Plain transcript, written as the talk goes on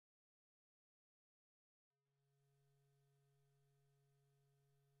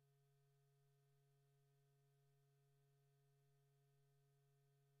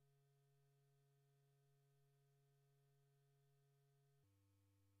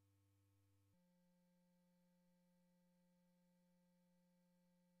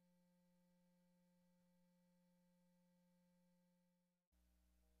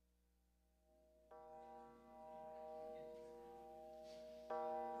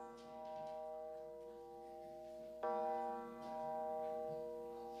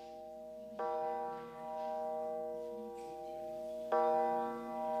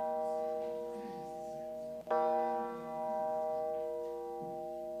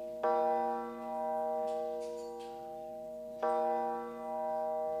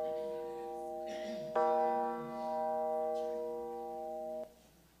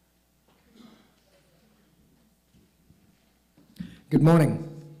Good morning.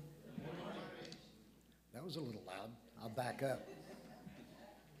 That was a little loud. I'll back up.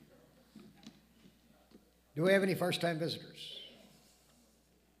 Do we have any first-time visitors?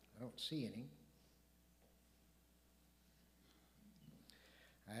 I don't see any.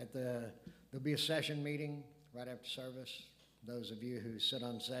 All right, there'll be a session meeting right after service. Those of you who sit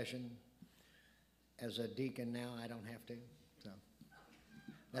on session, as a deacon now, I don't have to, so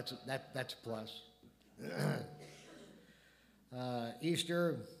that's a plus.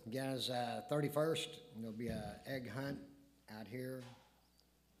 Easter, again, is 31st. There'll be an egg hunt out here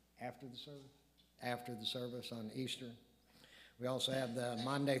after the service on Easter. We also have the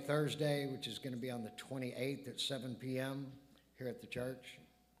Monday, Thursday, which is going to be on the 28th at 7 p.m. here at the church.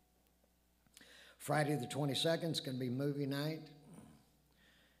 Friday the 22nd is going to be movie night,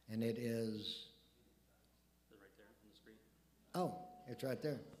 and it is... Right there on the screen. Oh, it's right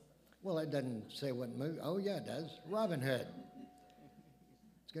there. Well, it doesn't say what movie. Oh, yeah, it does. Robin Hood.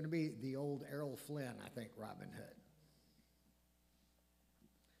 It's going to be the old Errol Flynn, I think, Robin Hood.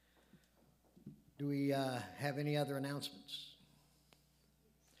 Do we have any other announcements?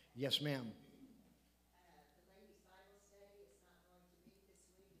 Yes, ma'am. The ladies' Bible study is not going to meet this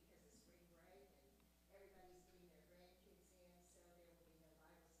week because of spring break, and everybody's getting their grandkids in, so there will be no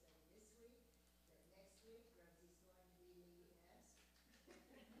Bible study this week. But next week, Rosie's going to be leading us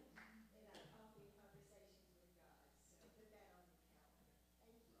in our coffee and conversations with God. So put that on your calendar.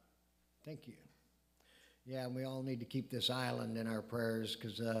 Thank you. Thank you. Yeah, we all need to keep this island in our prayers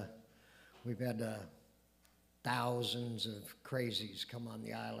because we've had thousands of crazies come on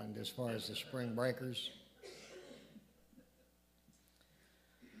the island as far as the spring breakers.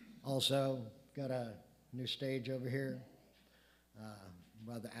 Also, got a new stage over here.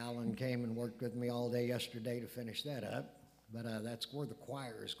 Brother Allen came and worked with me all day yesterday to finish that up. But that's where the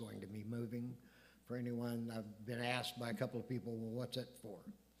choir is going to be moving. For anyone, I've been asked by a couple of people, well, what's it for?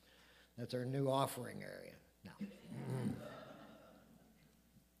 That's our new offering area. No.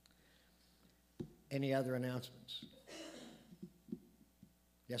 Any other announcements?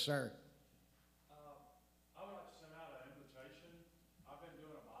 Yes, sir. I would like to send out an invitation. I've been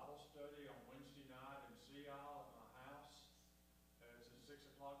doing a Bible study on Wednesday night in Sea Isle at my house. It's at 6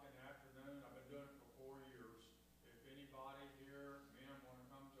 o'clock in the afternoon. I've been doing it for 4 years. If anybody here, men, want to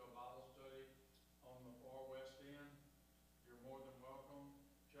come to a Bible study on the far west end, you're more than welcome.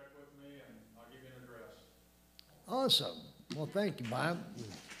 Check with me and I'll give you an address. Awesome. Well, thank you, Bob.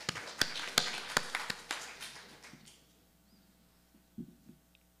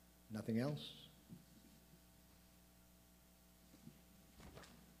 Nothing else?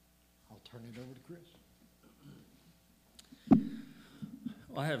 I'll turn it over to Chris.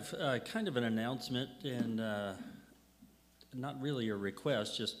 Well, I have kind of an announcement and not really a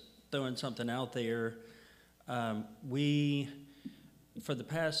request, just throwing something out there. We, for the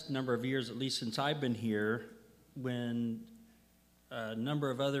past number of years, at least since I've been here, when a number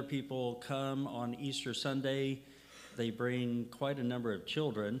of other people come on Easter Sunday, they bring quite a number of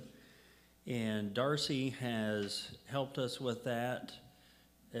children. And Darcy has helped us with that,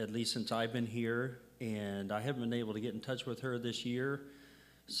 at least since I've been here, and I haven't been able to get in touch with her this year.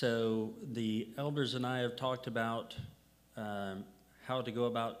 So the elders and I have talked about how to go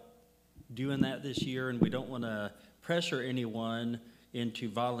about doing that this year, and we don't want to pressure anyone into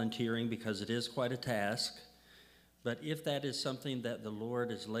volunteering because it is quite a task. But if that is something that the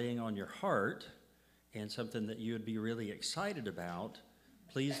Lord is laying on your heart and something that you would be really excited about,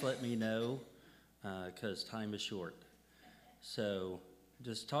 please let me know because time is short. So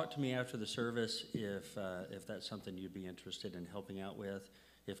just talk to me after the service if that's something you'd be interested in helping out with.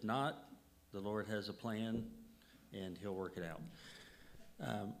 If not, the Lord has a plan and he'll work it out.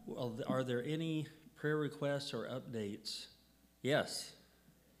 Well, are there any prayer requests or updates? Yes,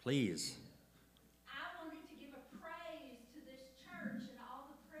 please.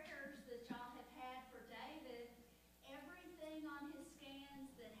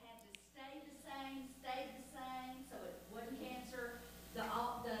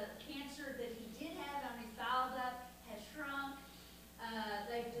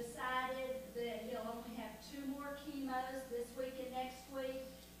 This week and next week,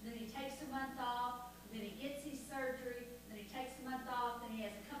 then he takes a month off, then he gets his surgery, then he takes a month off, then he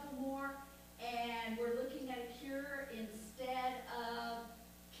has a couple more, and we're looking at a cure instead of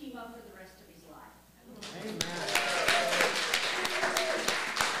chemo for the rest of his life. Amen.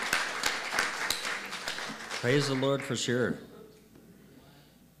 Praise the Lord for sure.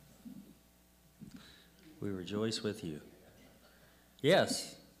 We rejoice with you.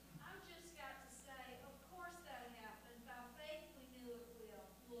 Yes.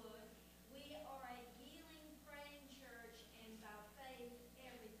 We are a healing, praying church, and by faith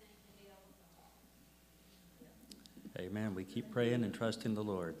Amen. We keep praying and trusting the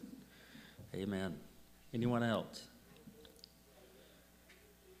Lord. Amen. Anyone else?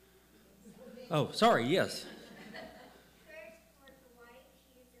 Oh, sorry, yes. Prayers for Dwight,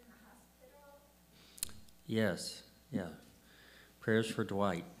 he's in the hospital. Yes, yeah. Prayers for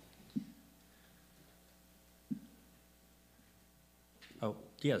Dwight. Oh,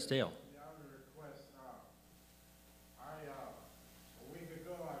 yes, Dale. The other request, a week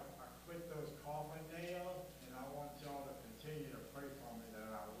ago, I quit those coffin nails, and I want y'all to continue to pray for me that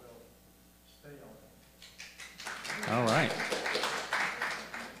I will stay on it. All right.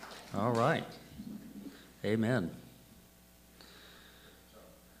 All right. Amen.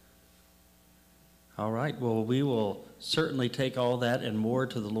 All right. Well, we will certainly take all that and more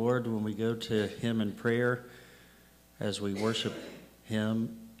to the Lord when we go to Him in prayer as we worship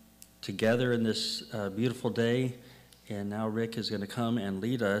Him together in this beautiful day. And now Rick is going to come and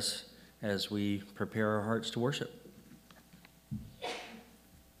lead us as we prepare our hearts to worship.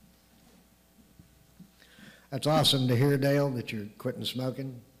 That's awesome to hear, Dale, that you're quitting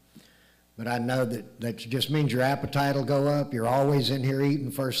smoking. But I know that just means your appetite will go up. You're always in here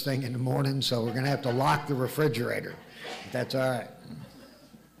eating first thing in the morning, so we're going to have to lock the refrigerator. But that's all right.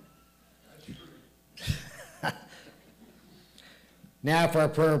 Now for our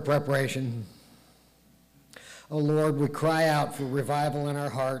prayer of preparation. Oh Lord, we cry out for revival in our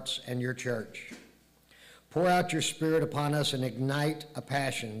hearts and your church. Pour out your Spirit upon us and ignite a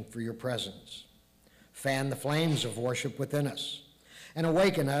passion for your presence. Fan the flames of worship within us and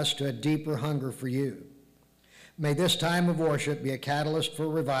awaken us to a deeper hunger for you. May this time of worship be a catalyst for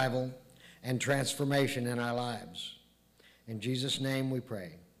revival and transformation in our lives. In Jesus' name we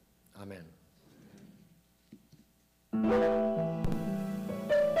pray. Amen.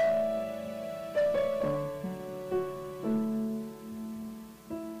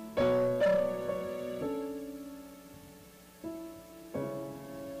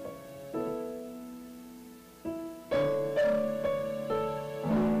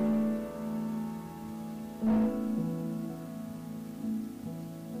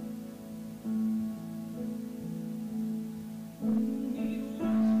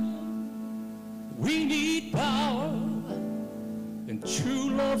 We need power and true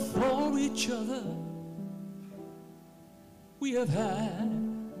love for each other. We have had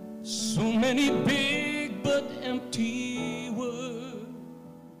so many big but empty words.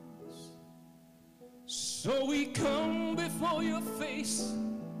 So we come before your face,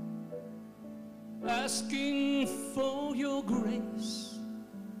 asking for your grace.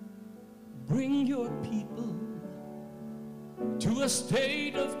 Bring your people to a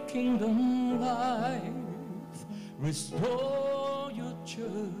state of kingdom life. Restore your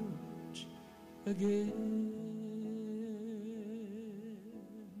church again.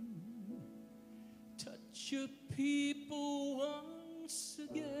 Touch your people once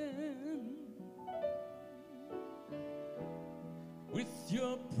again with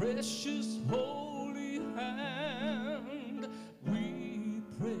your precious holy hand. We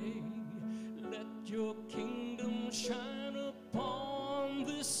pray, let your kingdom shine upon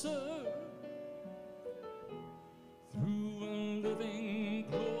this earth through a living,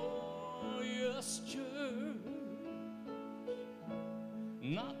 glorious church,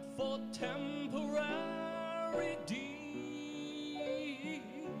 not for temporary deeds,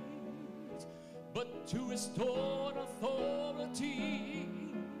 but to restore authority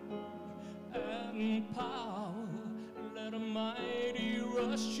and power. Let a mighty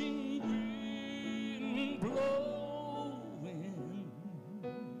rushing wind blow in.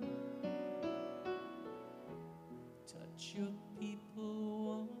 Touch your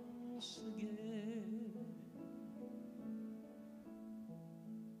people once again.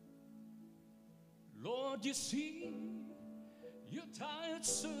 Lord, you see your tired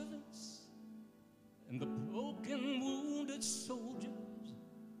servants and the broken, wounded soldiers.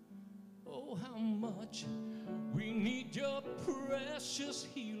 Oh, how much we need your precious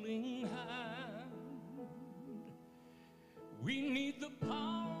healing hand. We need the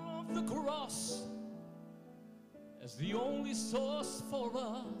power of the cross as the only source for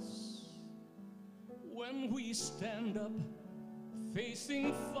us when we stand up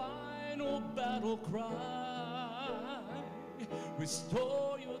facing final battle cry.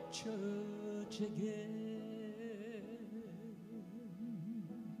 Restore your church again.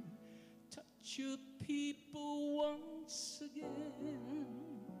 Touch your people once again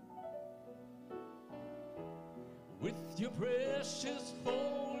with your precious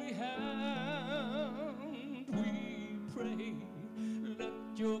holy hand. We pray, let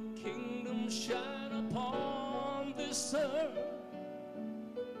your kingdom shine upon this earth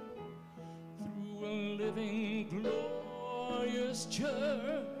through a living, glorious glorious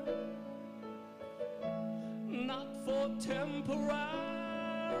church, not for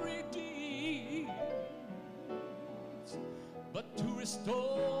temporary deeds, but to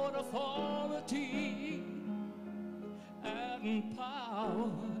restore authority and power.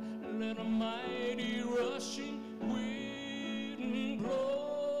 Let a mighty rushing wind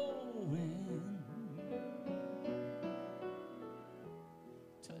blow in.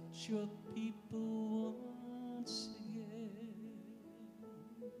 Touch your people once again.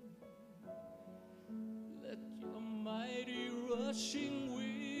 Let your mighty rushing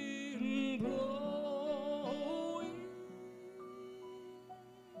wind blow in.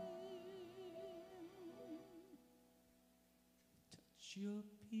 Touch your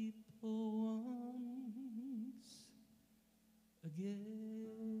people once again.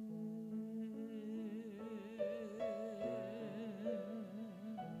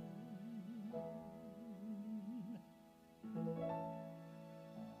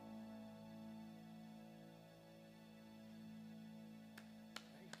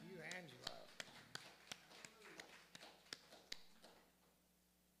 Thank you, Angela.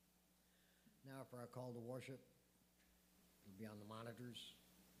 Now for our call to worship, it'll be on the monitors,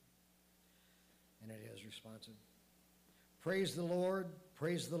 and it is responsive. Praise the Lord,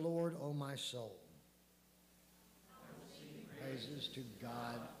 O my soul. Praises to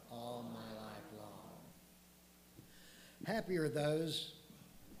God all my life long. Happy are those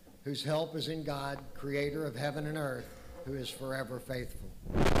whose help is in God, creator of heaven and earth, who is forever faithful.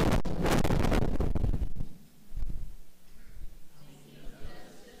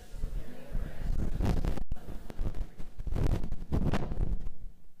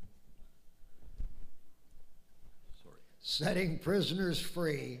 Setting prisoners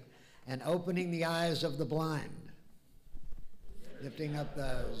free and opening the eyes of the blind, lifting up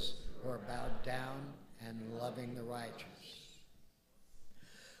those who are bowed down and loving the righteous.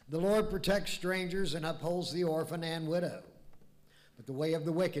 The Lord protects strangers and upholds the orphan and widow, but the way of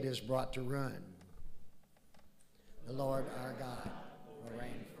the wicked is brought to ruin. The Lord our God will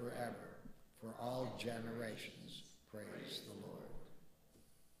reign forever, for all generations. Praise the Lord.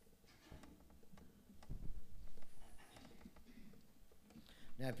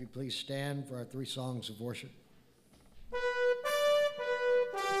 Now, if you please stand for our 3 songs of worship.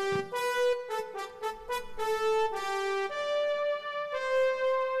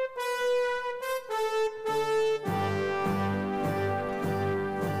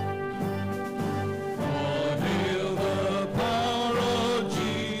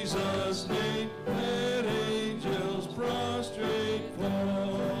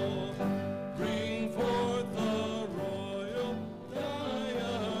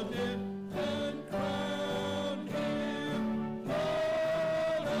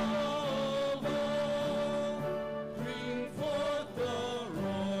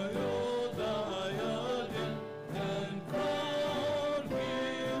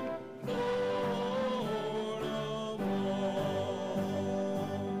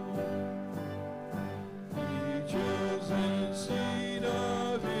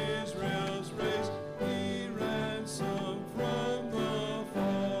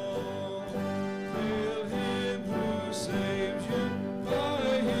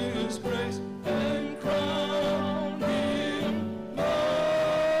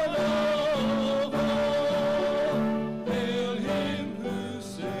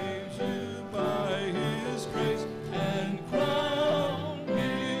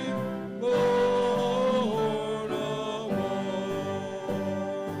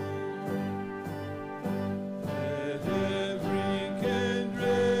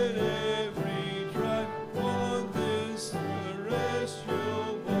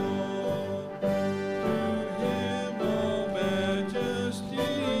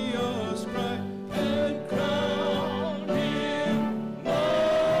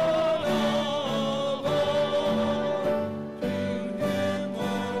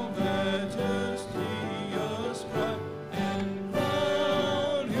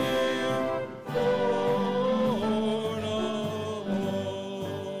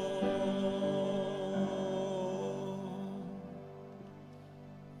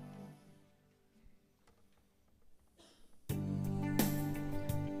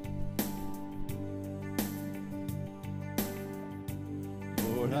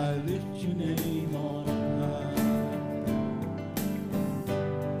 Lord, I lift your name on high.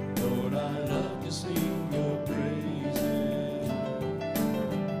 Lord, I love to sing your praises.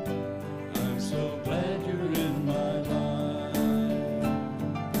 I'm so glad you're in my life.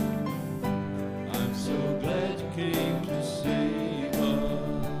 I'm so glad you came to save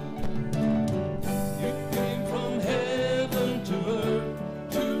us. You came from heaven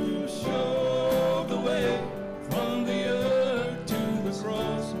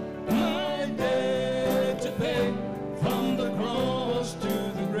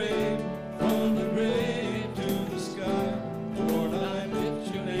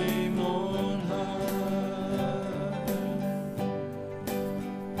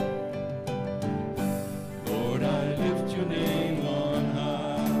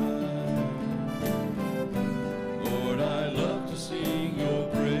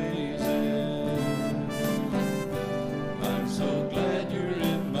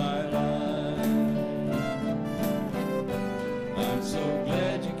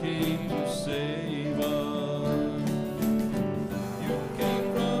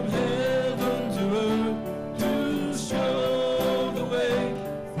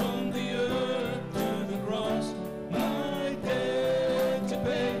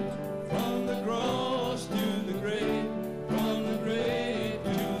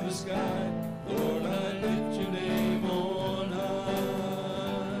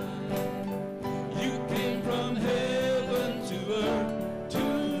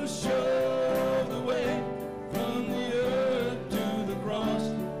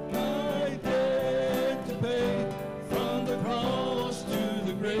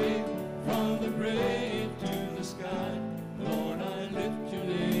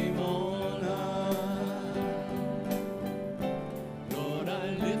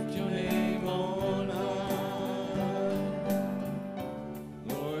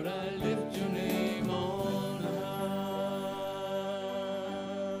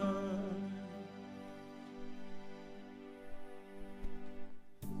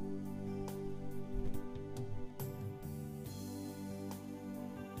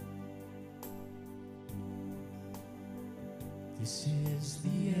This is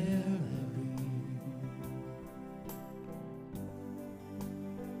the air I breathe.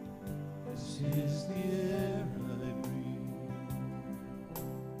 This is the air I breathe.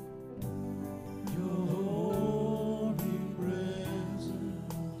 Your holy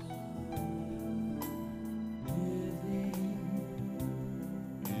presence living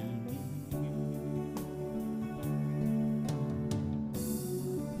in me.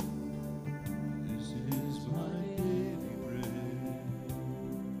 This is my daily bread.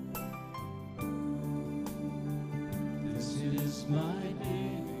 This is my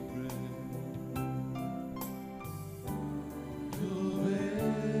daily bread. Your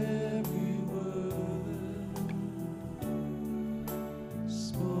every word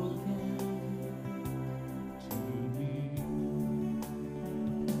spoken to me.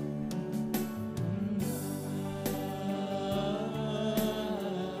 And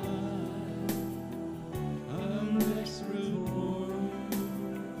I'm desperate for you.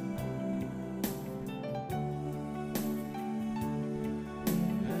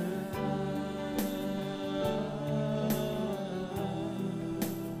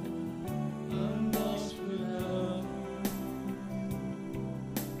 I'm lost without you.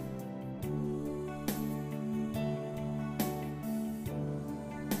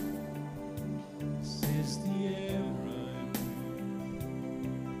 This is the air I breathe.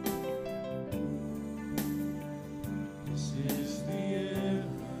 This is the air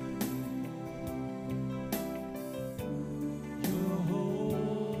I breathe. Your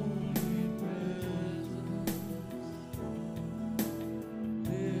holy presence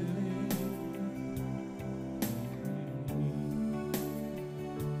living in me.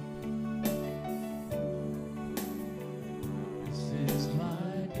 This is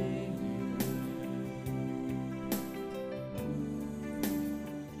my daily bread.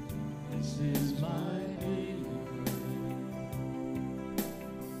 This is my daily bread.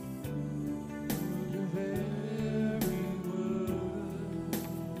 Your very word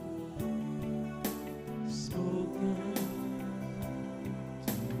spoken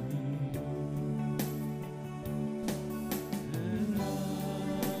to me. And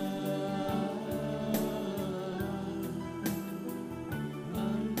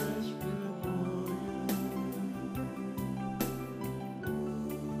I'm desperate for you.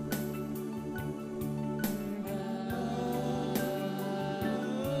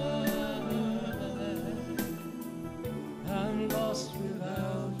 I'm lost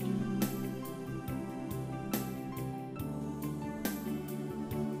without you.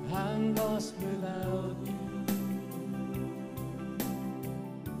 I'm lost without you.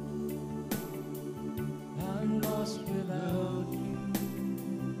 I'm lost without you.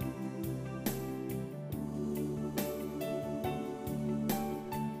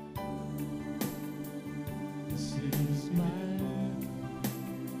 This is my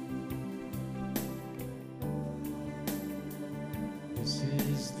This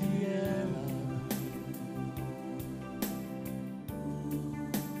is the air I breathe.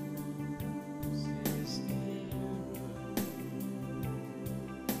 This is the air I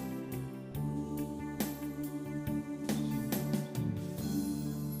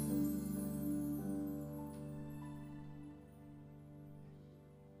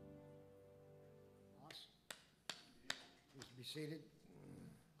Awesome. Please be seated.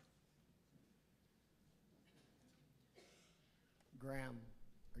 Graham,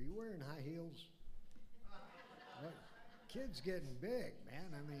 are you wearing high heels? What? Kid's getting big,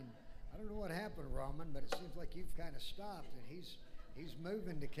 man. I mean, I don't know what happened, Roman, but it seems like you've kind of stopped, and he's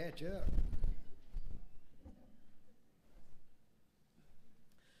moving to catch up.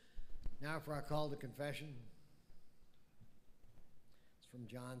 Now for our call to confession. It's from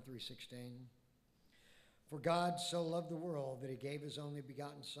John 3:16. For God so loved the world that he gave his only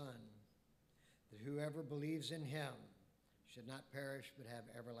begotten Son, that whoever believes in him should not perish but have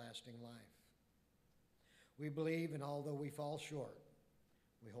everlasting life. We believe, and although we fall short,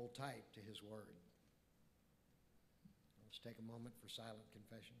 we hold tight to his word. Let's take a moment for silent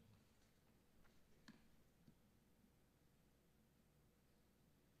confession.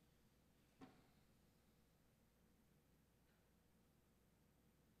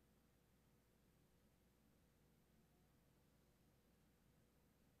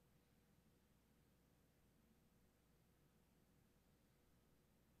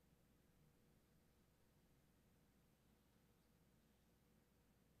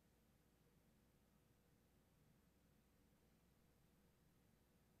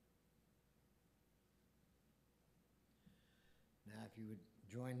 Now, if you would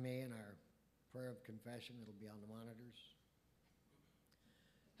join me in our prayer of confession, it'll be on the monitors.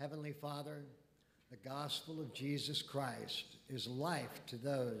 Heavenly Father, The gospel of Jesus Christ is life to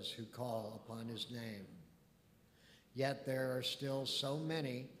those who call upon his name. Yet there are still so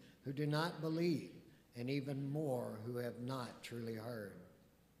many who do not believe, and even more who have not truly heard.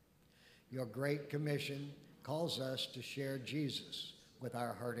 Your Great Commission calls us to share Jesus with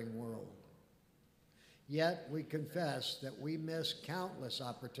our hurting world. Yet we confess that we miss countless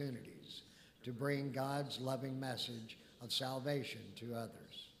opportunities to bring God's loving message of salvation to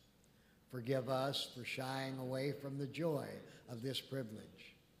others. Forgive us for shying away from the joy of this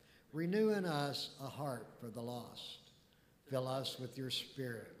privilege. Renew in us a heart for the lost. Fill us with your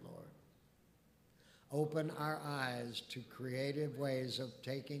Spirit, Lord. Open our eyes to creative ways of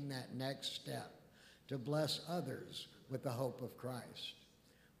taking that next step to bless others with the hope of Christ.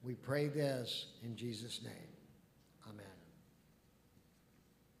 We pray this in Jesus' name. Amen.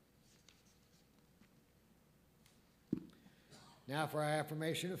 Now for our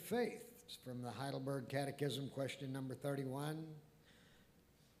affirmation of faith. It's from the Heidelberg Catechism, question number 31.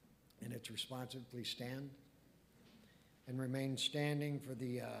 And it's responsive. Please stand and remain standing for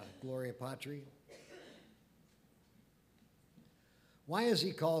the Gloria Patri. Why is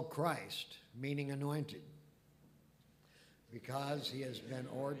he called Christ, meaning anointed? Because he has been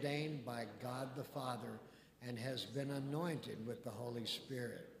ordained by God the Father and has been anointed with the Holy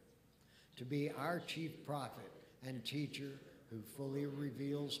Spirit to be our chief prophet and teacher who fully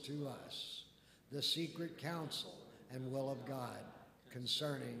reveals to us the secret counsel and will of God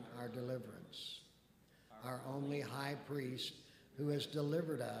concerning our deliverance. Our only high priest who has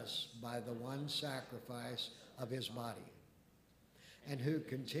delivered us by the one sacrifice of his body, and who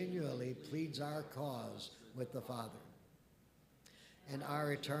continually pleads our cause with the Father, and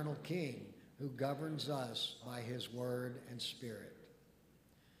our eternal King who governs us by his word and spirit,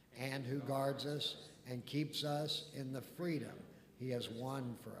 and who guards us and keeps us in the freedom he has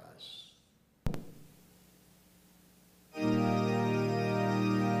won for us.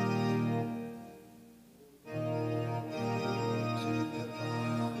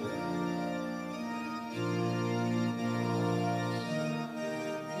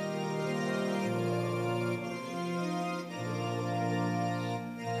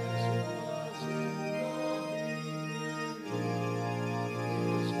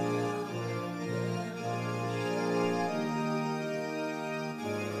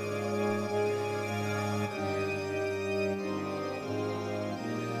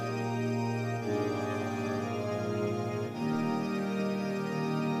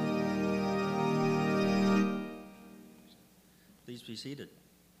 Please be seated.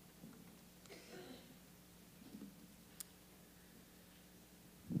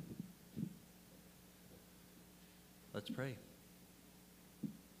 Let's pray.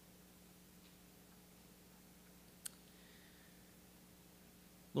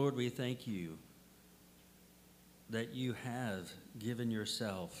 Lord, we thank you that you have given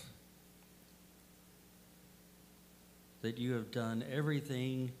yourself, that you have done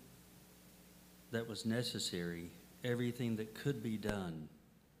everything that was necessary, everything that could be done,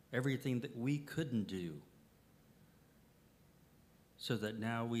 everything that we couldn't do, so that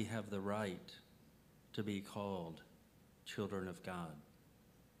now we have the right to be called children of God.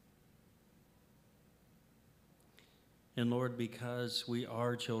 And Lord, because we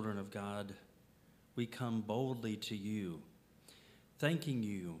are children of God, we come boldly to you, thanking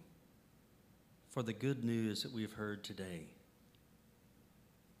you for the good news that we've heard today.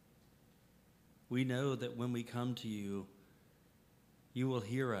 We know that when we come to you, you will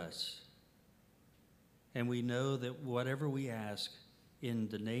hear us. And we know that whatever we ask in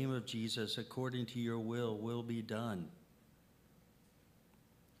the name of Jesus, according to your will be done.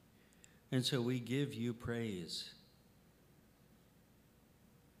 And so we give you praise.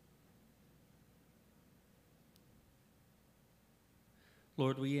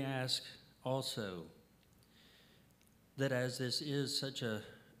 Lord, we ask also that as this is such a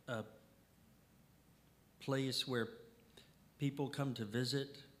place where people come to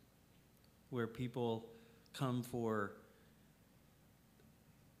visit, where people come for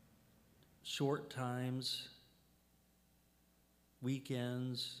short times,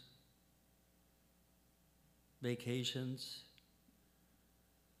 weekends, vacations.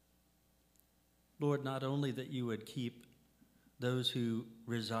 Lord, not only that you would keep those who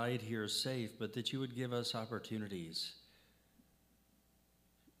reside here safe, but that you would give us opportunities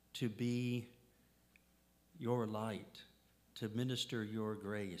to be your light, to minister your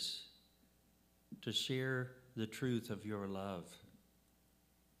grace, to share the truth of your love.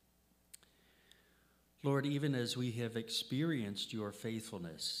 Lord, even as we have experienced your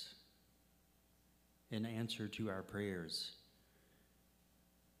faithfulness in answer to our prayers,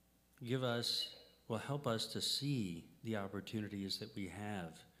 give us, will help us to see the opportunities that we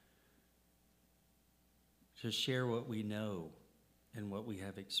have to share what we know and what we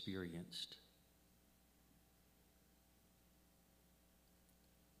have experienced.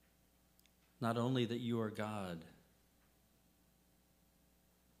 Not only that you are God,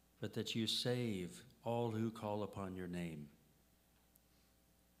 but that you save all who call upon your name.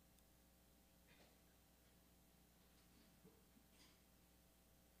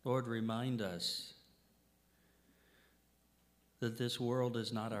 Lord, remind us that this world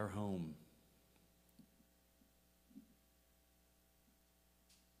is not our home,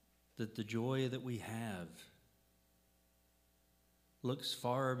 that the joy that we have looks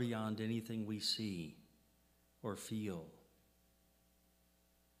far beyond anything we see or feel.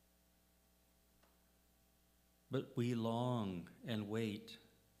 But we long and wait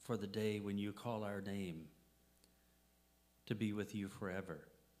for the day when you call our name to be with you forever.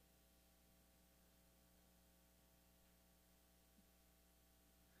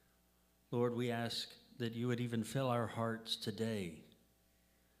 Lord, we ask that you would even fill our hearts today,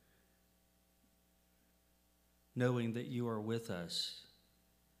 knowing that you are with us.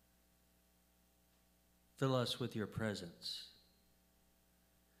 Fill us with your presence.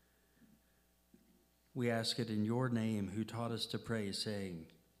 We ask it in your name, who taught us to pray, saying,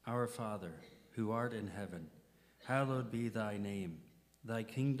 Our Father, who art in heaven, hallowed be thy name. Thy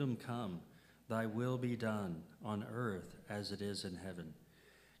kingdom come, thy will be done on earth as it is in heaven.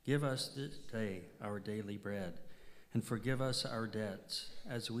 Give us this day our daily bread, and forgive us our debts,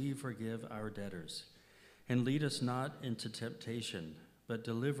 as we forgive our debtors. And lead us not into temptation, but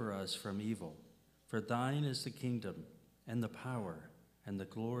deliver us from evil. For thine is the kingdom, and the power, and the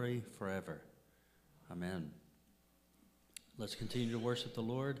glory forever. Amen. Let's continue to worship the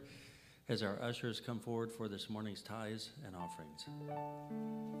Lord as our ushers come forward for this morning's tithes and offerings.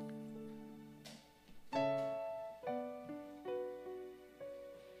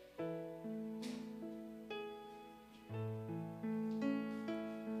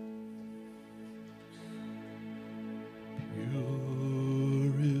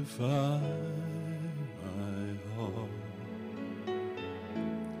 Purify my heart.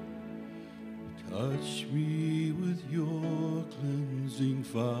 Touch me with your cleansing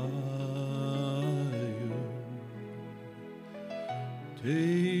fire.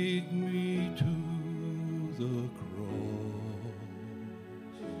 Take me to the cross.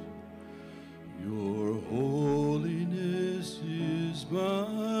 Your holiness is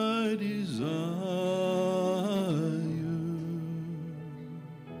my desire.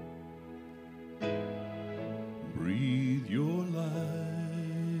 Breathe your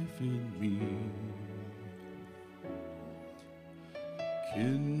life in me.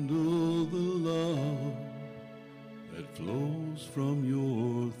 Kindle the love that flows from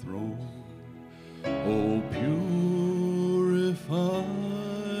your throne. Oh, purify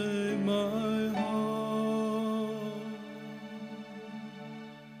my heart.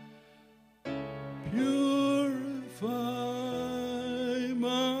 Purify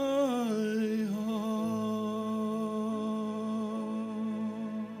my heart.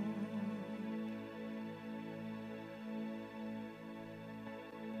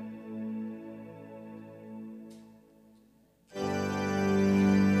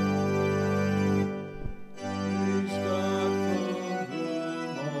 Praise God from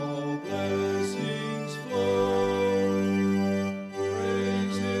whom all blessings flow.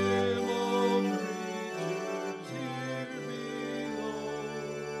 Praise Him, all creatures here below.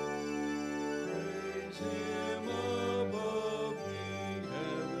 Praise Him above the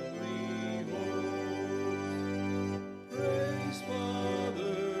heavenly hosts. Praise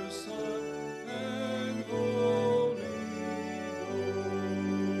Father, Son, and Holy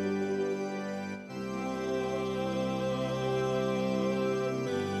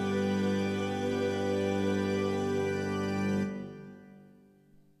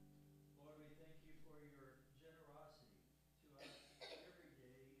Lord, we thank you for your generosity to us every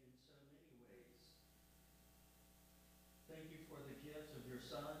day in so many ways. Thank you for the gift of your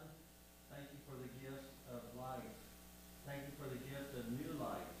Son. Thank you for the gift of life. Thank you for the gift of new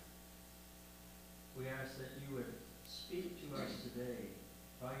life. We ask that you would speak to us today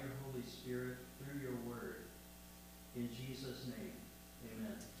by your Holy Spirit through your word. In Jesus' name,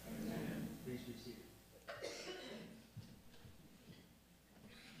 amen. Amen. Please be seated.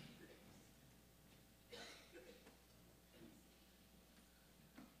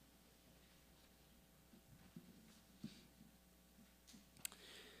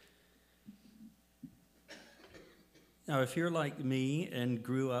 Now, if you're like me and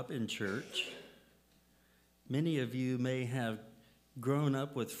grew up in church, many of you may have grown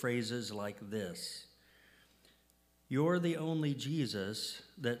up with phrases like this: "You're the only Jesus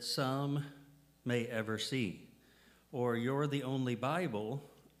that some may ever see," or "You're the only Bible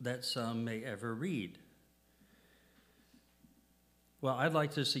that some may ever read." Well, I'd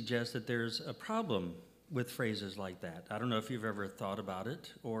like to suggest that there's a problem with phrases like that. I don't know if you've ever thought about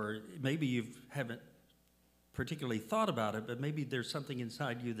it, or maybe you haven't particularly thought about it, but maybe there's something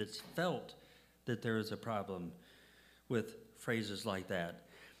inside you that's felt that there is a problem with phrases like that.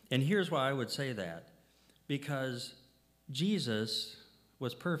 And here's why I would say that: because Jesus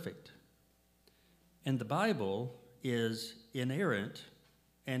was perfect, and the Bible is inerrant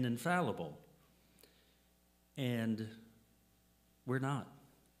and infallible, and we're not.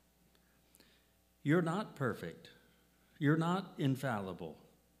 You're not perfect. You're not infallible.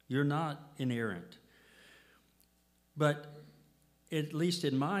 You're not inerrant. But at least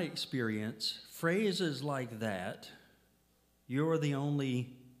in my experience, phrases like that, "You're the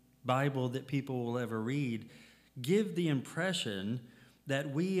only Bible that people will ever read," give the impression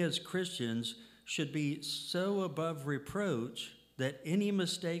that we as Christians should be so above reproach that any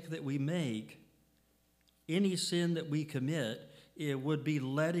mistake that we make, any sin that we commit, it would be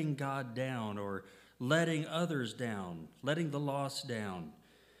letting God down or letting others down, letting the lost down.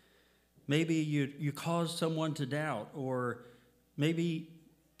 Maybe you caused someone to doubt, or maybe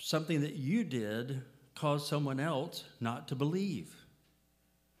something that you did caused someone else not to believe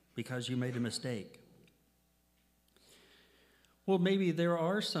because you made a mistake. Well, maybe there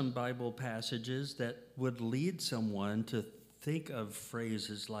are some Bible passages that would lead someone to think of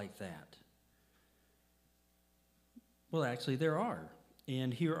phrases like that. Well, actually, there are,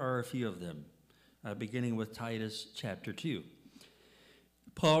 and here are a few of them, beginning with Titus chapter 2.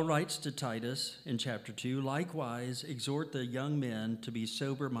 Paul writes to Titus in chapter 2, "Likewise, exhort the young men to be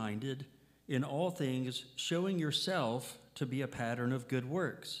sober-minded, in all things showing yourself to be a pattern of good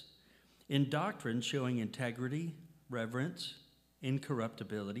works, in doctrine showing integrity, reverence,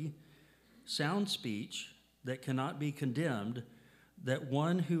 incorruptibility, sound speech that cannot be condemned, that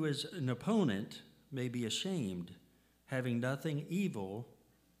one who is an opponent may be ashamed, having nothing evil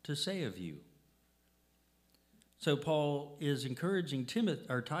to say of you." So Paul is encouraging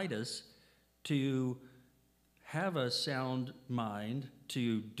Titus to have a sound mind,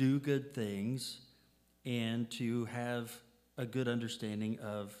 to do good things, and to have a good understanding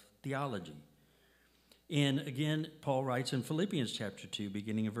of theology. And again, Paul writes in Philippians chapter 2,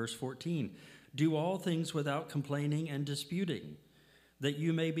 beginning in verse 14, "Do all things without complaining and disputing, that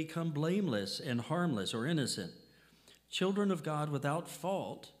you may become blameless and harmless or innocent, children of God without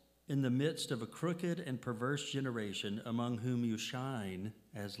fault, in the midst of a crooked and perverse generation, among whom you shine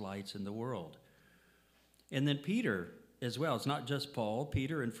as lights in the world." And then Peter as well. It's not just Paul.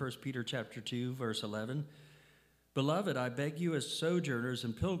 Peter in 1 Peter chapter 2, verse 11, "Beloved, I beg you as sojourners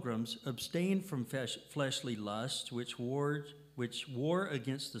and pilgrims, abstain from fleshly lusts, which war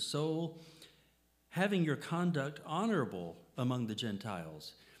against the soul, having your conduct honorable among the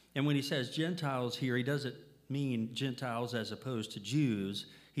Gentiles." And when he says Gentiles here, he doesn't mean Gentiles as opposed to Jews.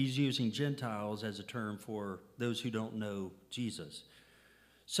 He's using Gentiles as a term for those who don't know Jesus.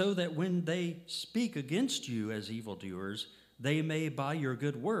 "So that when they speak against you as evildoers, they may by your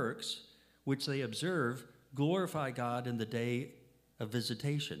good works, which they observe, glorify God in the day of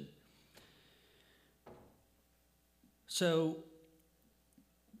visitation." So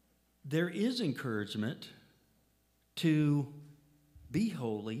there is encouragement to be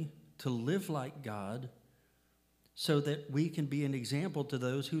holy, to live like God, so that we can be an example to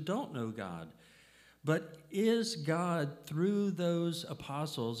those who don't know God. But is God, through those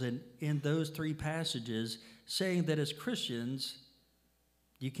apostles and in those three passages, saying that as Christians,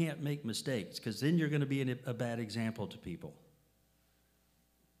 you can't make mistakes, because then you're going to be a bad example to people?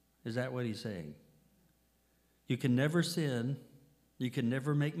 Is that what he's saying? You can never sin, you can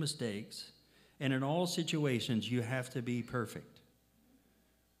never make mistakes, and in all situations you have to be perfect.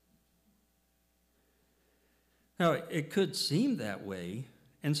 Now, it could seem that way,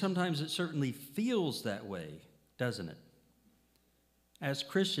 and sometimes it certainly feels that way, doesn't it? As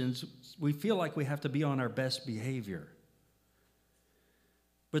Christians, we feel like we have to be on our best behavior.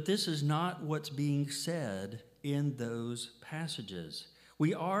 But this is not what's being said in those passages.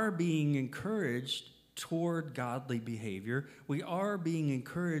 We are being encouraged toward godly behavior. We are being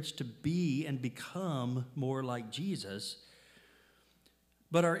encouraged to be and become more like Jesus.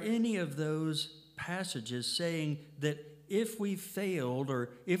 But are any of those passages saying that if we failed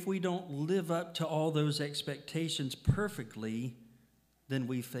or if we don't live up to all those expectations perfectly, then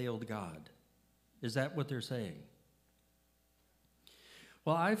we failed God? Is that what they're saying?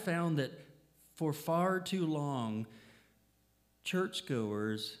 Well, I found that for far too long,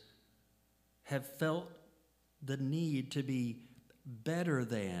 churchgoers have felt the need to be better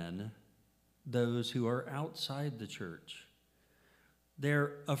than those who are outside the church.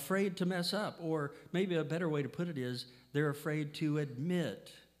 They're afraid to mess up, or maybe a better way to put it is they're afraid to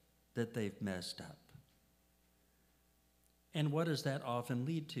admit that they've messed up. And what does that often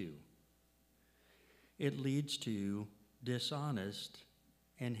lead to? It leads to dishonest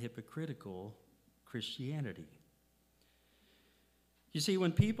and hypocritical Christianity. You see,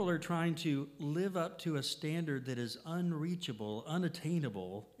 when people are trying to live up to a standard that is unreachable,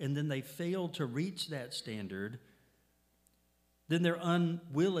 unattainable, and then they fail to reach that standard, then they're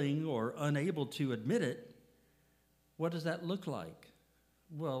unwilling or unable to admit it. What does that look like?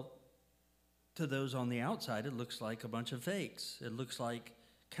 Well, to those on the outside, it looks like a bunch of fakes. It looks like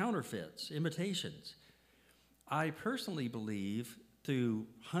counterfeits, imitations. I personally believe, through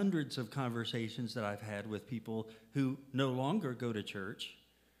hundreds of conversations that I've had with people who no longer go to church,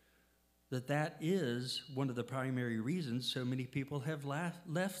 that is one of the primary reasons so many people have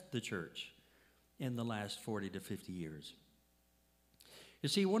left the church in the last 40 to 50 years. You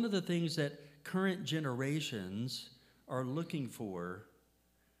see, one of the things that current generations are looking for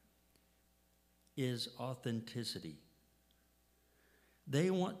is authenticity. They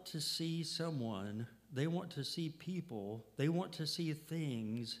want to see someone, they want to see people, they want to see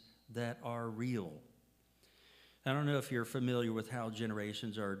things that are real. I don't know if you're familiar with how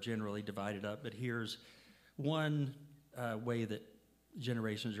generations are generally divided up, but here's one way that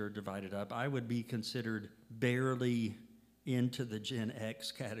generations are divided up. I would be considered barely into the Gen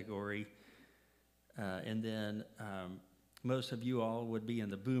X category, and then most of you all would be in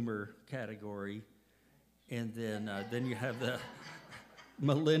the Boomer category, and then you have the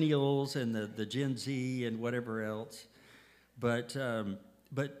Millennials and the Gen Z and whatever else. But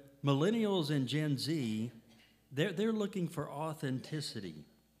Millennials and Gen Z, they're looking for authenticity,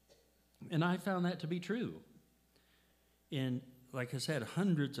 and I found that to be true. In, like I said,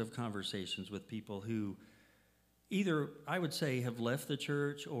 hundreds of conversations with people who either, I would say, have left the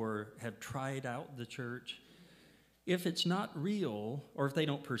church or have tried out the church. If it's not real, or if they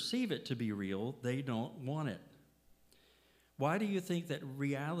don't perceive it to be real, they don't want it. Why do you think that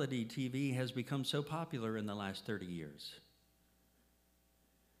reality TV has become so popular in the last 30 years?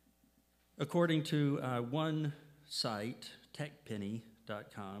 According to one site,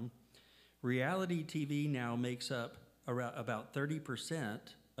 techpenny.com, reality TV now makes up about 30%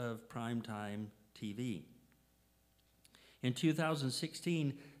 of primetime TV. In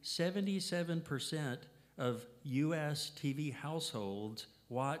 2016, 77% of U.S. TV households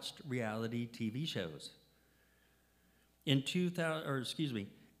watched reality TV shows. In 18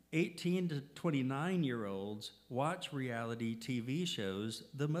 to 29-year-olds watch reality TV shows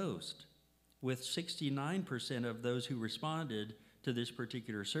the most, with 69% of those who responded to this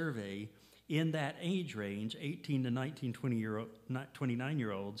particular survey in that age range, 18 to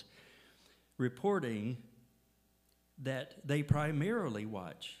 29-year-olds, reporting that they primarily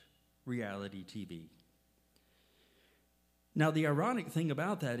watch reality TV. Now, the ironic thing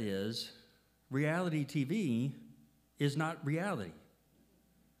about that is reality TV is not reality.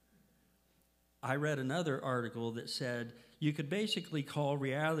 I read another article that said you could basically call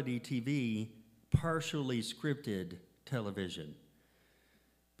reality TV partially scripted television.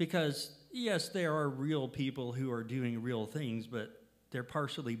 Because, yes, there are real people who are doing real things, but they're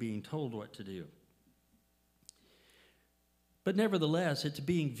partially being told what to do. But nevertheless, it's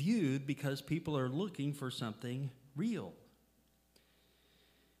being viewed because people are looking for something real.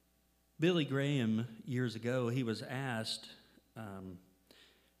 Billy Graham, years ago, he was asked,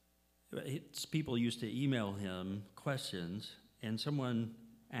 people used to email him questions, and someone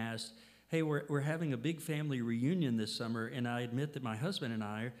asked, hey, we're having a big family reunion this summer, and I admit that my husband and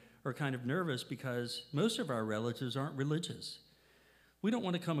I are kind of nervous because most of our relatives aren't religious. We don't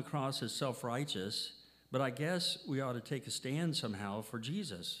want to come across as self-righteous, but I guess we ought to take a stand somehow for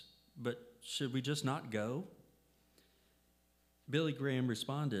Jesus. But should we just not go? Billy Graham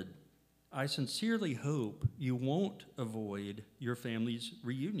responded, I sincerely hope you won't avoid your family's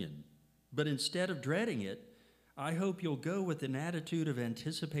reunion, but instead of dreading it, I hope you'll go with an attitude of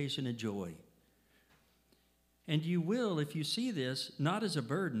anticipation and joy. And you will, if you see this, not as a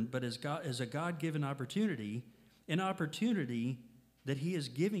burden, but as a God-given opportunity, an opportunity that He is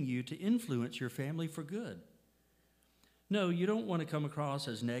giving you to influence your family for good. No, you don't want to come across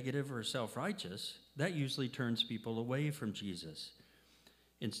as negative or self-righteous. That usually turns people away from Jesus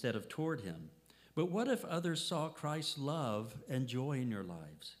instead of toward Him. But what if others saw Christ's love and joy in your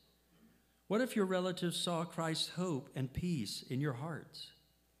lives? What if your relatives saw Christ's hope and peace in your hearts?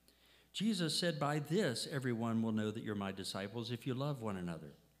 Jesus said, "By this everyone will know that you're my disciples if you love one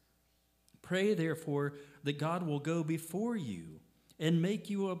another." Pray, therefore, that God will go before you and make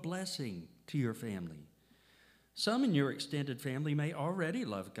you a blessing to your family. Some in your extended family may already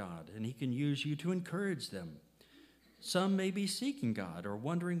love God, and he can use you to encourage them. Some may be seeking God or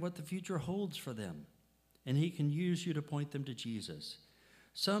wondering what the future holds for them, and he can use you to point them to Jesus.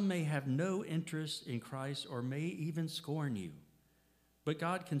 Some may have no interest in Christ or may even scorn you, but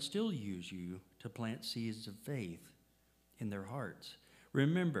God can still use you to plant seeds of faith in their hearts.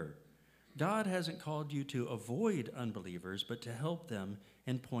 Remember, God hasn't called you to avoid unbelievers, but to help them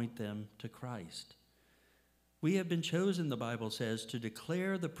and point them to Christ. We have been chosen, the Bible says, to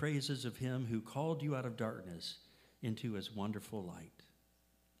declare the praises of him who called you out of darkness into his wonderful light.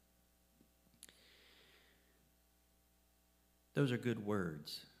 Those are good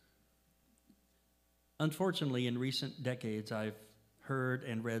words. Unfortunately, in recent decades, I've heard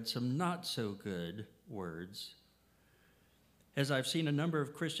and read some not so good words, as I've seen a number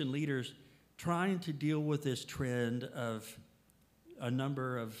of Christian leaders trying to deal with this trend of a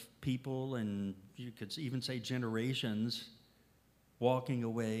number of people, and you could even say generations, walking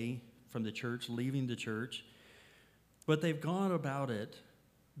away from the church, leaving the church, but they've gone about it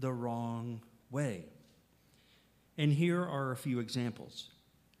the wrong way. And here are a few examples.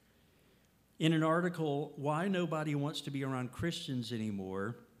 In an article, "Why Nobody Wants to Be Around Christians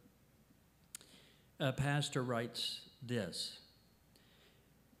Anymore," a pastor writes this: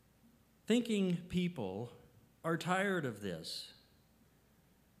 "Thinking people are tired of this,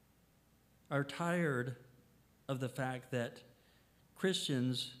 are tired of the fact that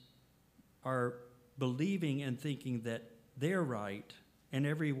Christians are believing and thinking that they're right and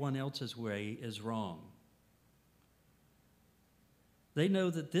everyone else's way is wrong. They know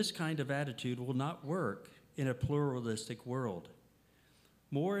that this kind of attitude will not work in a pluralistic world.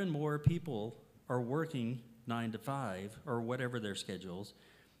 More and more people are working 9 to 5 or whatever their schedules,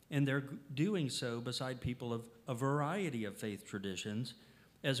 and they're doing so beside people of a variety of faith traditions,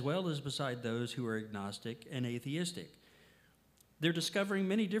 as well as beside those who are agnostic and atheistic. They're discovering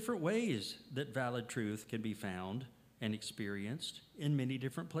many different ways that valid truth can be found and experienced in many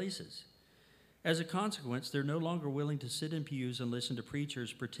different places. As a consequence, they're no longer willing to sit in pews and listen to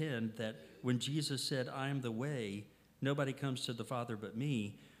preachers pretend that when Jesus said, 'I am the way, nobody comes to the Father but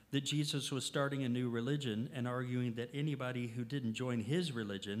me,' that Jesus was starting a new religion and arguing that anybody who didn't join his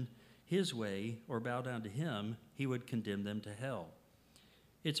religion, his way, or bow down to him, he would condemn them to hell.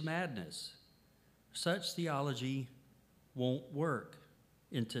 It's madness. Such theology won't work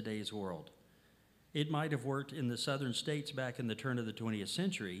in today's world. It might have worked in the southern states back in the turn of the 20th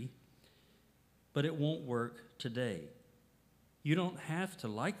century, but it won't work today. You don't have to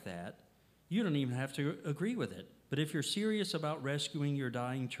like that. You don't even have to agree with it. But if you're serious about rescuing your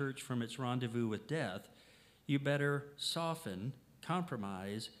dying church from its rendezvous with death, you better soften,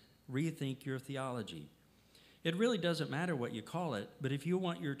 compromise, rethink your theology. It really doesn't matter what you call it, but if you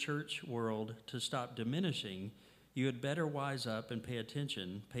want your church world to stop diminishing, you had better wise up and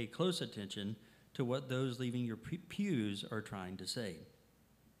pay close attention to what those leaving your pews are trying to say.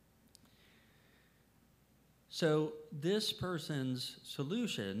 So this person's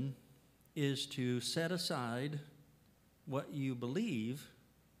solution is to set aside what you believe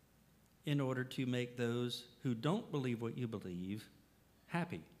in order to make those who don't believe what you believe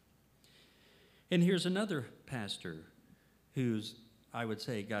happy. And here's another pastor who's, I would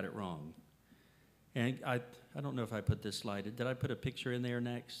say, got it wrong. And I don't know if I put this slide. Did I put a picture in there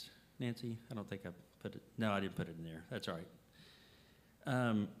next, Nancy? I don't think I put it. No, I didn't put it in there. That's all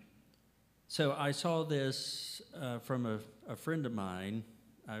right. So I saw this from a friend of mine.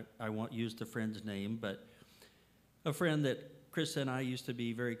 I won't use the friend's name, but a friend that Krista and I used to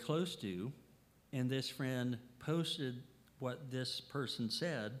be very close to, and this friend posted what this person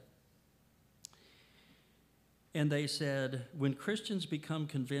said. And they said, "When Christians become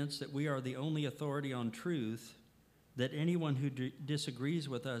convinced that we are the only authority on truth, that anyone who disagrees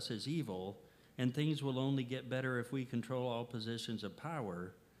with us is evil, and things will only get better if we control all positions of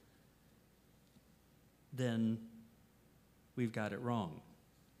power, then we've got it wrong."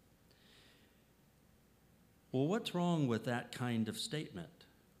 Well, what's wrong with that kind of statement?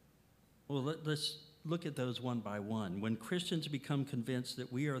 Well, let's look at those one by one. When Christians become convinced that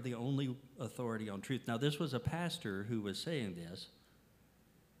we are the only authority on truth. Now, this was a pastor who was saying this.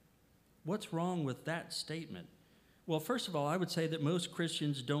 What's wrong with that statement? Well, first of all, I would say that most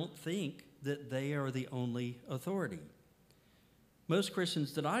Christians don't think that they are the only authority. Most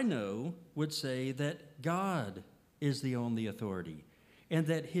Christians that I know would say that God is the only authority and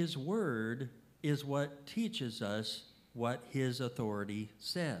that his word is what teaches us what his authority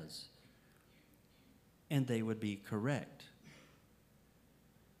says. and they would be correct.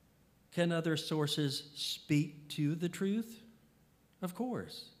 Can other sources speak to the truth? Of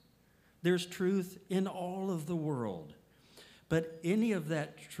course. There's truth in all of the world. But any of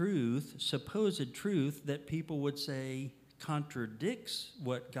that truth, supposed truth, that people would say contradicts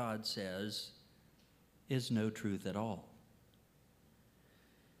what God says, is no truth at all.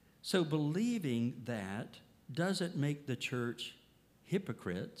 So believing that doesn't make the church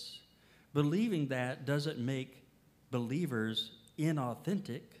hypocrites. Believing that doesn't make believers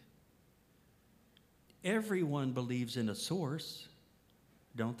inauthentic. Everyone believes in a source,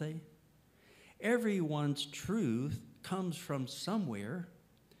 don't they? Everyone's truth comes from somewhere,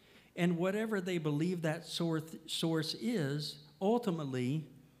 and whatever they believe that source is, ultimately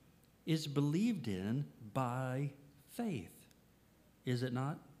is believed in by faith, is it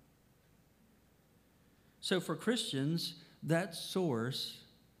not? So for Christians, that source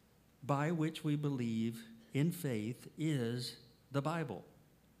by which we believe in faith is the Bible.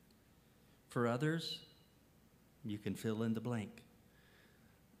 For others, you can fill in the blank.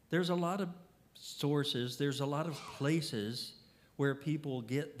 There's a lot of sources, there's a lot of places where people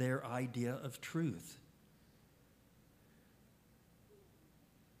get their idea of truth.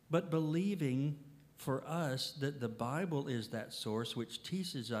 But believing for us that the Bible is that source which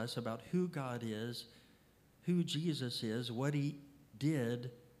teaches us about who God is, who Jesus is, what he did,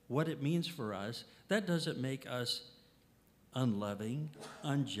 what it means for us, that doesn't make us unloving,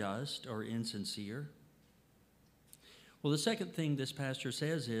 unjust, or insincere. Well, the second thing this pastor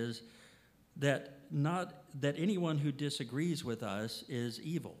says is that not that anyone who disagrees with us is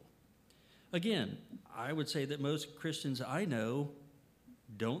evil. Again, I would say that most Christians I know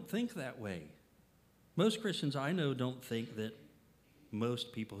don't think that way. Most Christians I know don't think that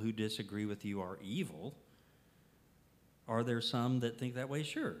most people who disagree with you are evil. Are there some that think that way?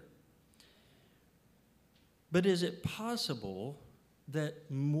 Sure. But is it possible that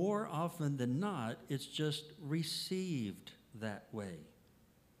more often than not, it's just received that way?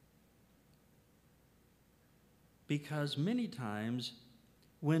 Because many times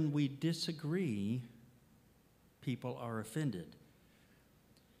when we disagree, people are offended.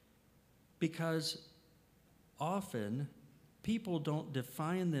 Because often people don't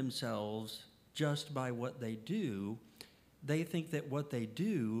define themselves just by what they do. They think that what they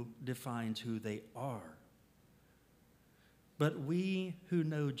do defines who they are. But we who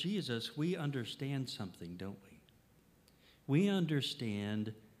know Jesus, we understand something, don't we? We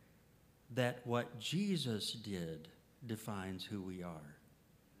understand that what Jesus did defines who we are.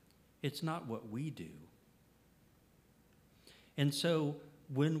 It's not what we do. And so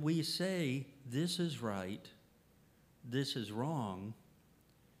when we say this is right, this is wrong,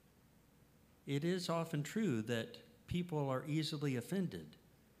 it is often true that people are easily offended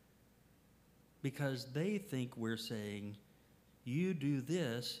because they think we're saying, you do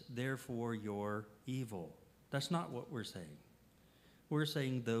this, therefore you're evil. That's not what we're saying. We're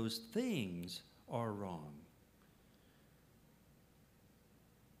saying those things are wrong.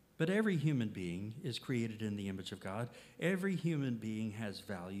 But every human being is created in the image of God. Every human being has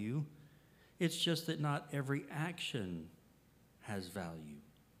value. It's just that not every action has value.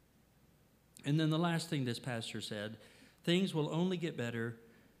 And then the last thing this pastor said, things will only get better,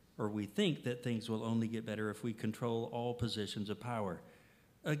 or we think that things will only get better if we control all positions of power.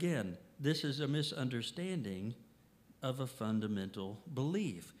 Again, this is a misunderstanding of a fundamental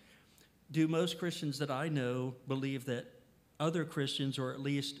belief. Do most Christians that I know believe that other Christians, or at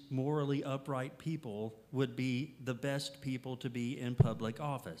least morally upright people, would be the best people to be in public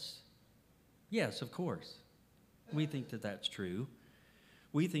office? Yes, of course. We think that that's true.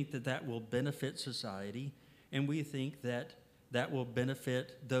 We think that that will benefit society, and we think that that will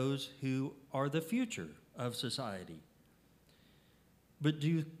benefit those who are the future of society. But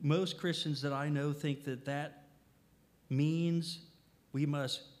do most Christians that I know think that that means we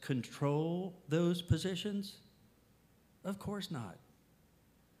must control those positions? Of course not.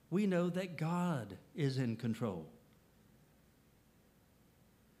 We know that God is in control.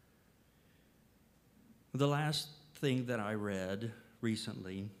 The last thing that I read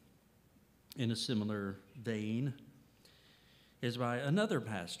recently in a similar vein is by another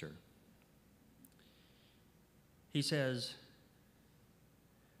pastor. He says,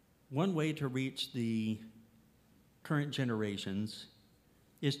 one way to reach the current generations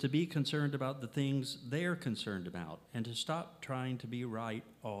is to be concerned about the things they're concerned about and to stop trying to be right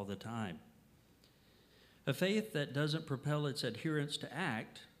all the time. A faith that doesn't propel its adherents to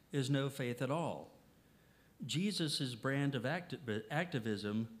act is no faith at all. Jesus' brand of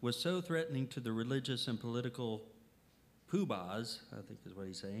activism was so threatening to the religious and political poobahs, I think is what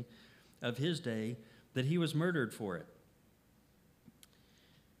he's saying, of his day, that he was murdered for it.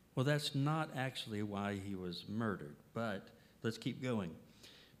 Well, that's not actually why he was murdered, but let's keep going.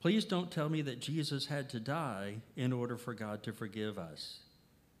 Please don't tell me that Jesus had to die in order for God to forgive us.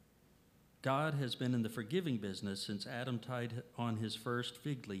 God has been in the forgiving business since Adam tied on his first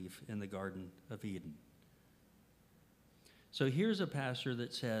fig leaf in the Garden of Eden. So here's a pastor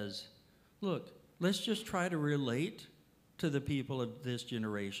that says, look, let's just try to relate to the people of this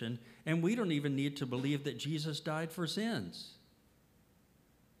generation, and we don't even need to believe that Jesus died for sins.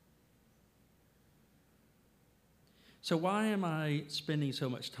 So why am I spending so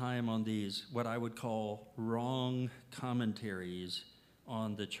much time on these, what I would call wrong commentaries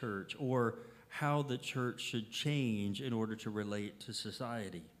on the church, or how the church should change in order to relate to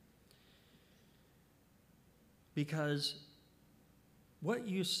society? Because what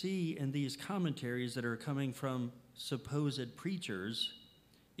you see in these commentaries that are coming from supposed preachers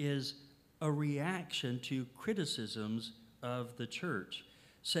is a reaction to criticisms of the church,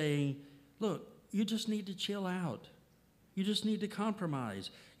 saying, look, you just need to chill out. You just need to compromise.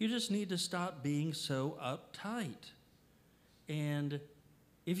 You just need to stop being so uptight. And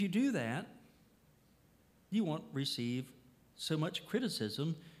if you do that, you won't receive so much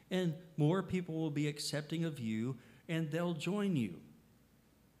criticism, and more people will be accepting of you, and they'll join you.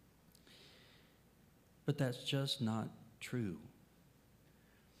 But that's just not true.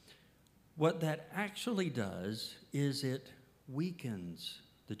 What that actually does is it weakens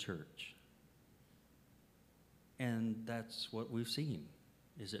the church. And that's what we've seen,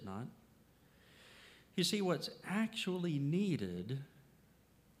 is it not? You see, what's actually needed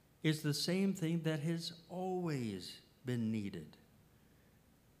is the same thing that has always been needed.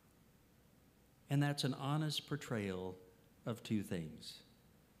 And that's an honest portrayal of two things.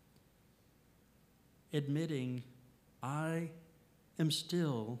 Admitting, I am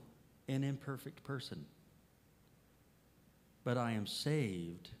still an imperfect person, but I am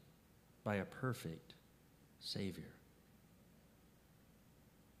saved by a perfect Savior.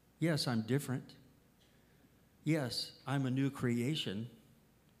 Yes, I'm different. Yes, I'm a new creation,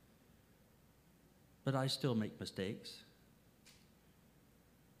 but I still make mistakes.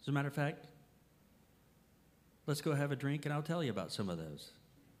 As a matter of fact, let's go have a drink and I'll tell you about some of those.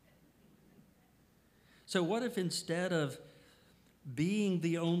 So what if instead of being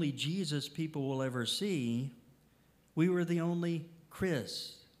the only Jesus people will ever see, we were the only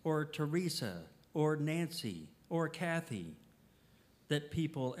Chris or Teresa or Nancy or Kathy that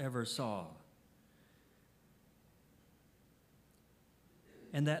people ever saw?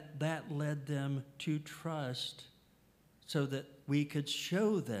 And that led them to trust so that we could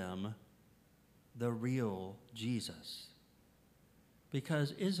show them the real Jesus.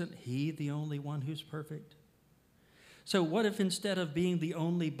 Because isn't he the only one who's perfect? So what if instead of being the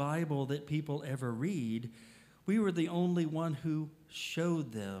only Bible that people ever read, we were the only one who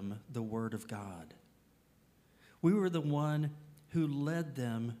showed them the Word of God? We were the one who led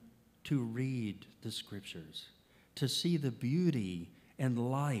them to read the Scriptures, to see the beauty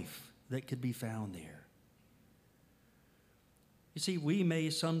and life that could be found there. You see, we may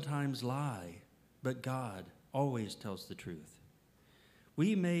sometimes lie, but God always tells the truth.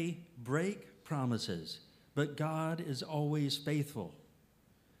 We may break promises, but God is always faithful.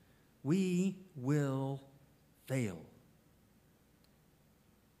 We will fail,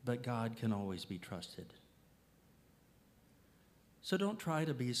 but God can always be trusted. So don't try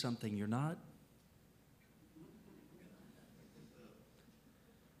to be something you're not.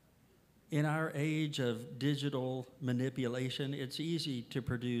 In our age of digital manipulation, it's easy to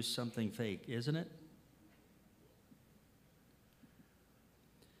produce something fake, isn't it?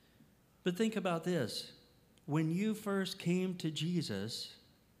 But think about this. When you first came to Jesus,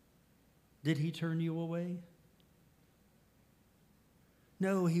 did he turn you away?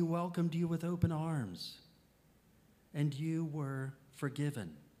 No, he welcomed you with open arms, and you were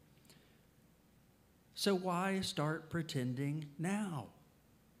forgiven. So why start pretending now?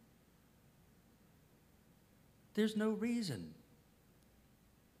 There's no reason.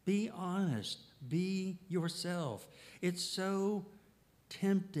 Be honest. Be yourself. It's so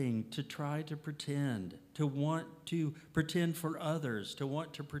tempting to try to pretend, to want to pretend for others, to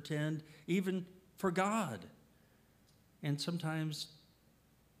want to pretend even for God, and sometimes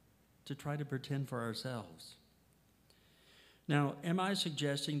to try to pretend for ourselves. Now, am I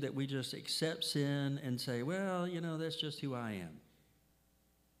suggesting that we just accept sin and say, well, that's just who I am?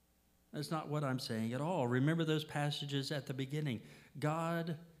 That's not what I'm saying at all. Remember those passages at the beginning.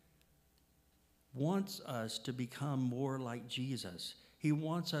 God wants us to become more like Jesus. He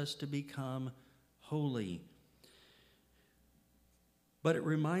wants us to become holy. But it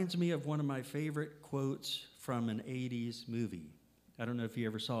reminds me of one of my favorite quotes from an 80s movie. I don't know if you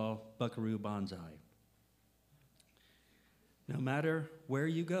ever saw Buckaroo Banzai. No matter where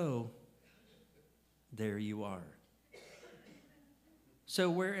you go, there you are. So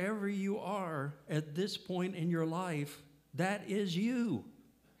wherever you are at this point in your life, that is you.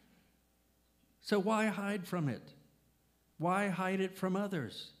 So why hide from it? Why hide it from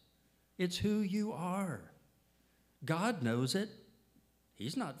others? It's who you are. God knows it.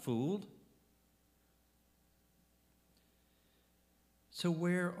 He's not fooled. So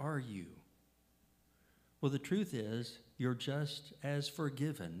where are you? Well, the truth is, you're just as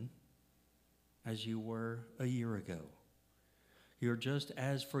forgiven as you were a year ago. You're just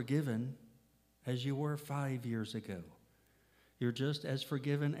as forgiven as you were 5 years ago. You're just as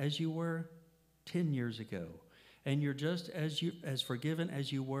forgiven as you were 10 years ago. And you're just as forgiven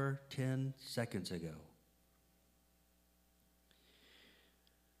as you were 10 seconds ago.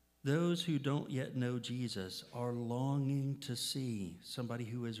 Those who don't yet know Jesus are longing to see somebody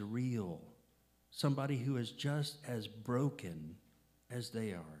who is real, somebody who is just as broken as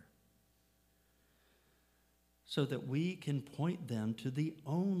they are, so that we can point them to the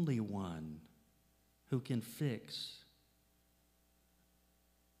only one who can fix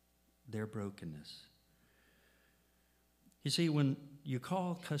their brokenness. You see, when you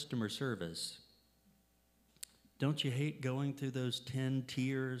call customer service, don't you hate going through those 10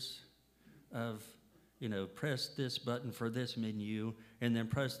 tiers of, press this button for this menu, and then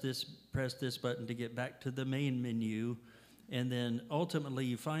press this button to get back to the main menu, and then ultimately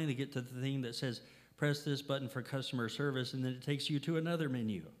you finally get to the thing that says, press this button for customer service, and then it takes you to another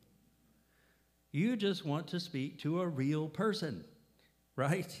menu. You just want to speak to a real person,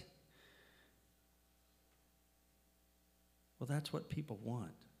 right? Well, that's what people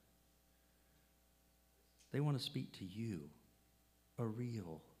want. They want to speak to you, a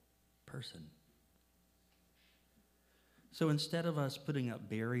real person. So instead of us putting up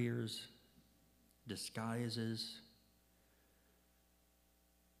barriers, disguises,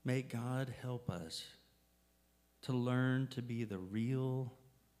 may God help us to learn to be the real,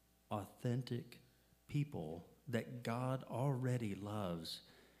 authentic people that God already loves,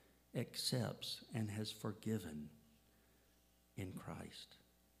 accepts, and has forgiven in Christ.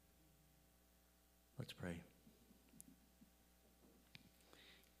 Let's pray.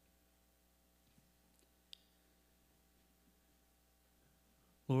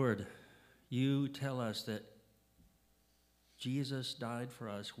 Lord, you tell us that Jesus died for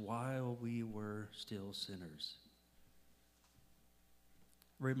us while we were still sinners.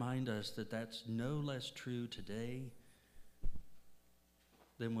 Remind us that that's no less true today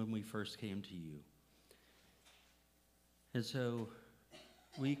than when we first came to you. And so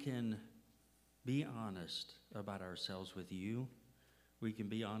we can be honest about ourselves with you. We can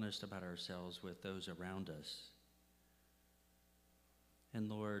be honest about ourselves with those around us. And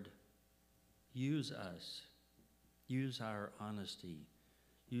Lord, use us. Use our honesty.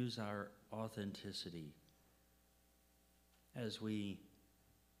 Use our authenticity as we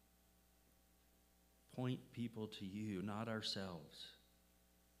point people to you, not ourselves,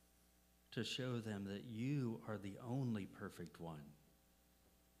 to show them that you are the only perfect one.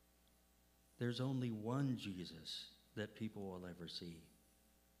 There's only one Jesus that people will ever see,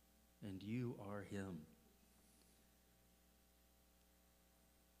 and you are him.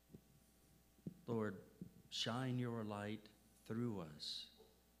 Lord, shine your light through us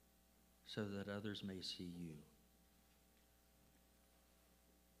so that others may see you.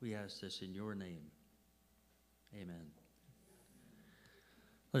 We ask this in your name. Amen.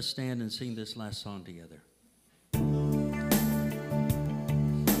 Let's stand and sing this last song together. When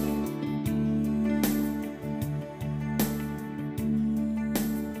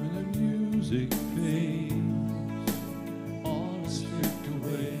the music fades, all is stripped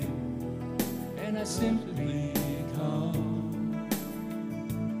away, and I simply come,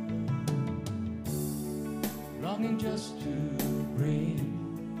 longing just to bring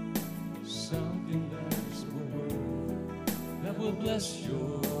something that's a word that will bless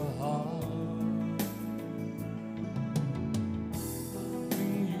your heart.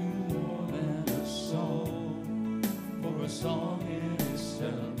 Bring you more than a song, for a song in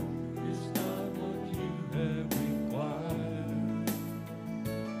itself is not what you have required.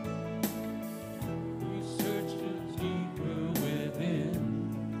 You search deeper within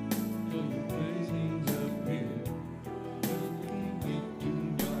till your blazing appear, looking into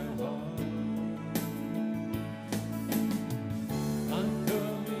my heart. I'm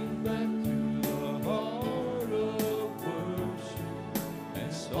coming back to the heart of worship.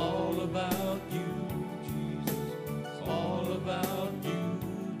 It's all about you, Jesus. It's all about you.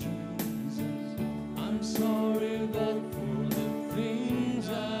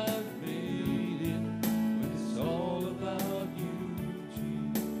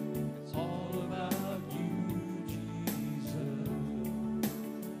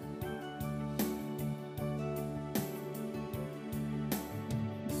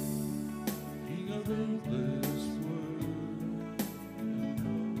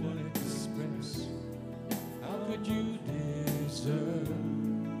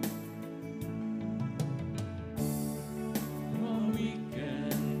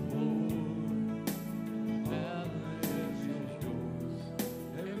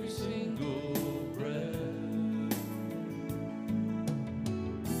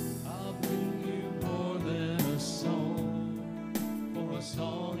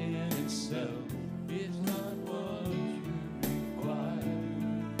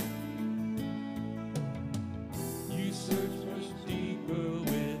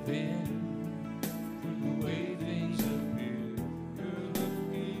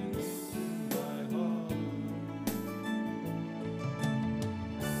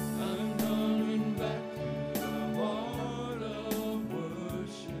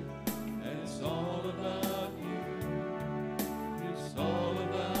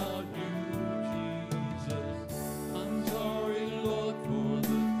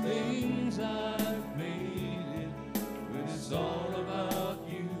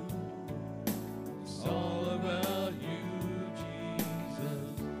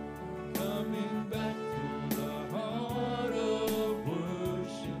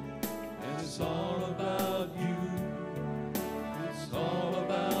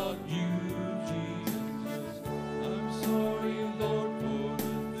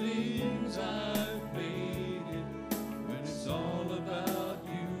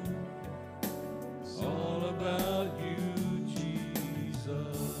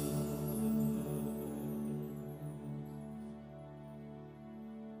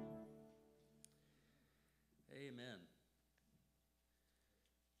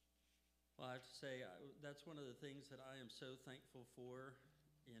 have to say, that's one of the things that I am so thankful for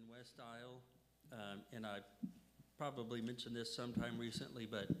in West Isle. And I probably mentioned this sometime recently,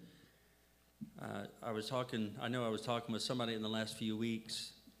 but I know I was talking with somebody in the last few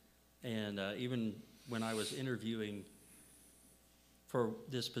weeks, and even when I was interviewing for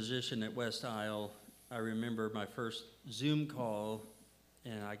this position at West Isle, I remember my first Zoom call,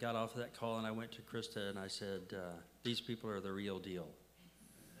 and I got off of that call and I went to Krista and I said, these people are the real deal.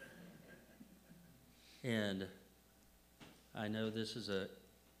 And I know this is a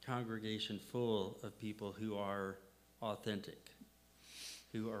congregation full of people who are authentic,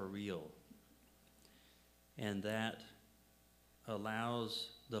 who are real. And that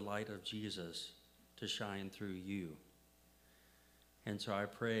allows the light of Jesus to shine through you. And so I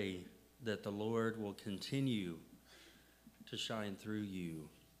pray that the Lord will continue to shine through you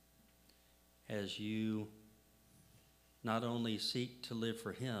as you not only seek to live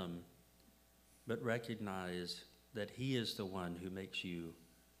for Him, but recognize that He is the one who makes you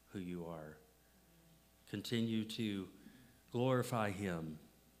who you are. Continue to glorify Him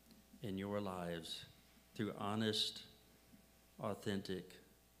in your lives through honest, authentic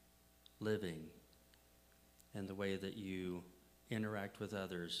living and the way that you interact with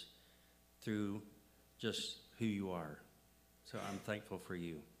others through just who you are. So I'm thankful for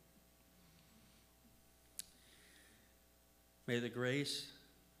you. May the grace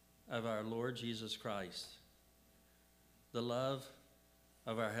of our Lord Jesus Christ, the love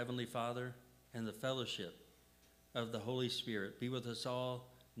of our Heavenly Father, and the fellowship of the Holy Spirit be with us all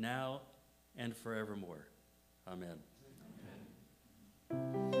now and forevermore. Amen.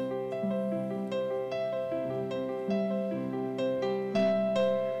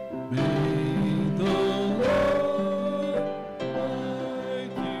 May the Lord,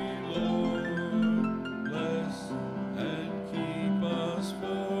 mighty Lord, bless and keep us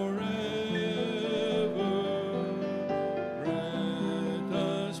forever. Grant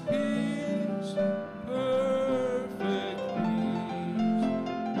us peace, perfect peace,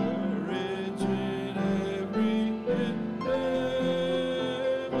 courage in every endeavor.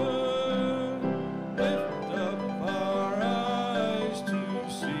 Lift up our eyes to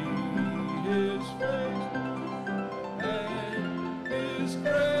see His face and His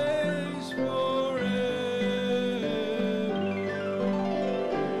grace forever.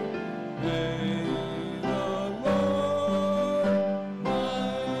 May the Lord,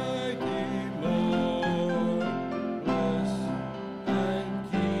 mighty Lord, bless and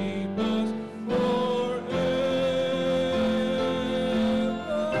keep us forever.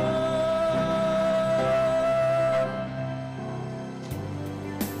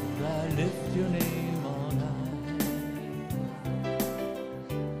 I lift your name on high.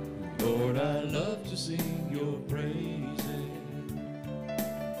 Lord, I love to sing your praises.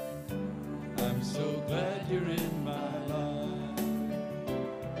 I'm so glad you're in my life.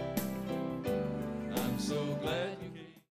 I'm so glad